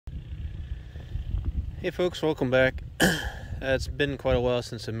Hey folks, welcome back. It's been quite a while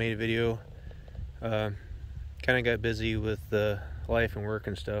since I made a video. Kind of got busy with life and work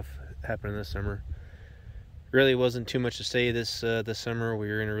and stuff happening this summer. Really wasn't too much to say this summer. We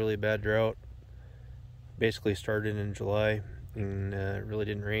were in a really bad drought. Basically started in July and it really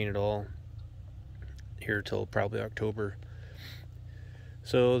didn't rain at all here till probably October.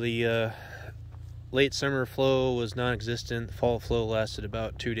 So the late summer flow was non-existent. The fall flow lasted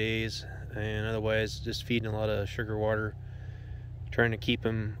about 2 days, and otherwise just feeding a lot of sugar water, trying to keep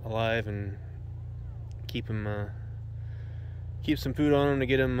them alive and keep some food on them to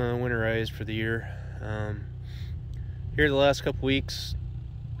get them winterized for the year. Here the last couple weeks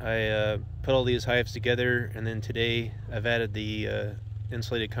I put all these hives together, and then today I've added the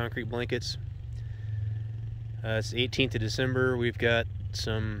insulated concrete blankets. It's the 18th of December. We've got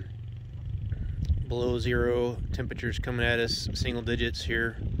some below zero temperatures coming at us, single digits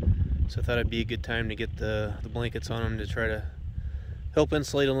here. So I thought it'd be a good time to get the blankets on them to try to help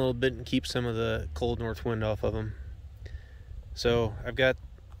insulate them a little bit and keep some of the cold north wind off of them. So I've got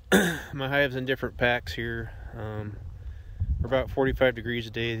my hives in different packs here. We're about 45 degrees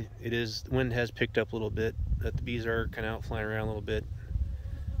a day. The wind has picked up a little bit, but the bees are kind of out flying around a little bit,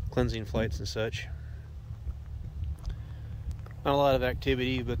 cleansing flights and such. Not a lot of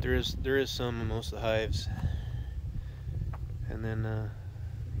activity, but there is some in most of the hives. And then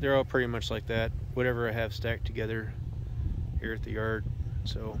they're all pretty much like that, whatever I have stacked together here at the yard.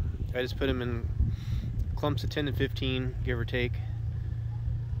 So I just put them in clumps of 10 to 15, give or take.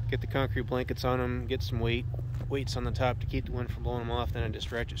 Get the concrete blankets on them, get some weights on the top to keep the wind from blowing them off. Then I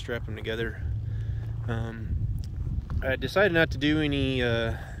just ratchet strap them together. I decided not to do any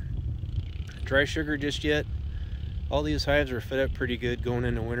dry sugar just yet. All these hives are fed up pretty good going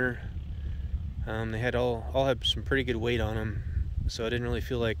into winter. They had all had some pretty good weight on them, so I didn't really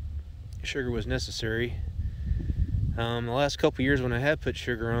feel like sugar was necessary. The last couple years when I have put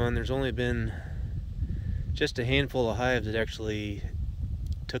sugar on, there's only been just a handful of hives that actually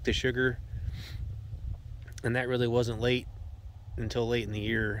took the sugar, and that really wasn't until late in the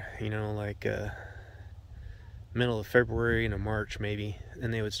year, you know, like middle of February into March maybe,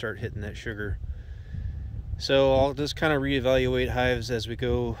 and they would start hitting that sugar. So I'll just kind of reevaluate hives as we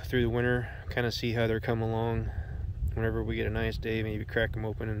go through the winter, kind of see how they're coming along. Whenever we get a nice day, maybe crack them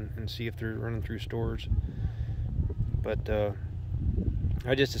open and see if they're running through stores. But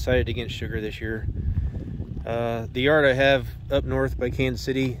I just decided against sugar this year. The yard I have up north by Kansas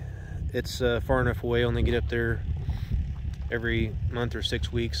City, it's far enough away. I only get up there every month or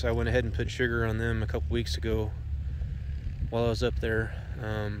 6 weeks. I went ahead and put sugar on them a couple weeks ago while I was up there.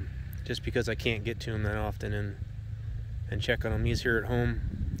 Just because I can't get to them that often and check on them. These here at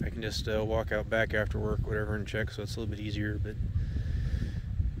home, I can just walk out back after work, whatever, and check, so it's a little bit easier. But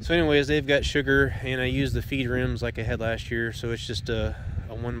so anyways, they've got sugar, and I use the feed rims like I had last year, so it's just a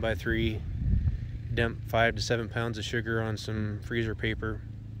 1x3, dump 5 to 7 pounds of sugar on some freezer paper,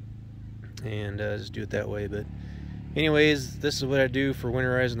 and just do it that way. But anyways, this is what I do for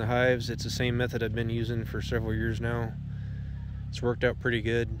winterizing the hives. It's the same method I've been using for several years now. It's worked out pretty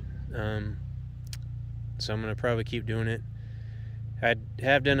good. So I'm going to probably keep doing it. I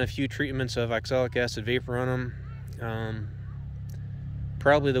have done a few treatments of oxalic acid vapor on them.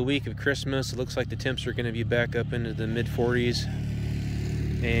 Probably the week of Christmas, it looks like the temps are going to be back up into the mid 40s,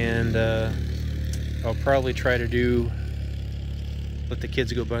 and I'll probably try to let the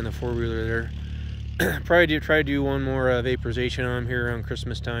kids go by in the four-wheeler there. Try to do one more vaporization on them here around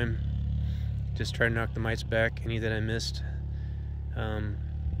Christmas time. Just try to knock the mites back, any that I missed.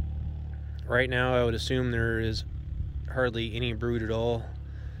 Right now I would assume there is hardly any brood at all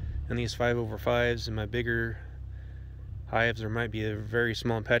in these 5/5s. In my bigger hives there might be a very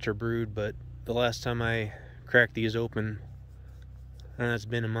small patch of brood, but the last time I cracked these open, and it's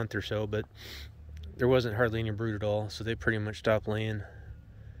been a month or so, but there wasn't hardly any brood at all, so they pretty much stopped laying.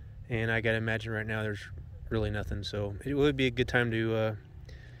 And I gotta imagine right now there's really nothing, so it would be a good time to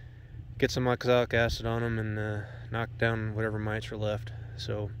get some oxalic acid on them and knock down whatever mites are left.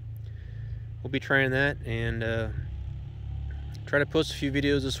 So we'll be trying that, and try to post a few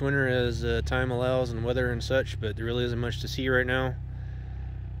videos this winter as time allows and weather and such, but there really isn't much to see right now.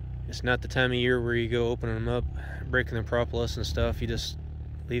 It's not the time of year where you go opening them up, breaking the propolis and stuff. You just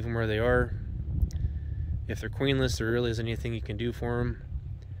leave them where they are. If they're queenless, there really isn't anything you can do for them.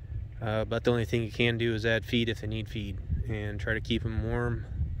 But the only thing you can do is add feed if they need feed, and try to keep them warm,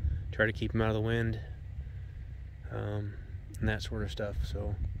 try to keep them out of the wind, and that sort of stuff.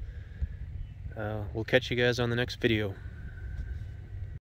 So we'll catch you guys on the next video.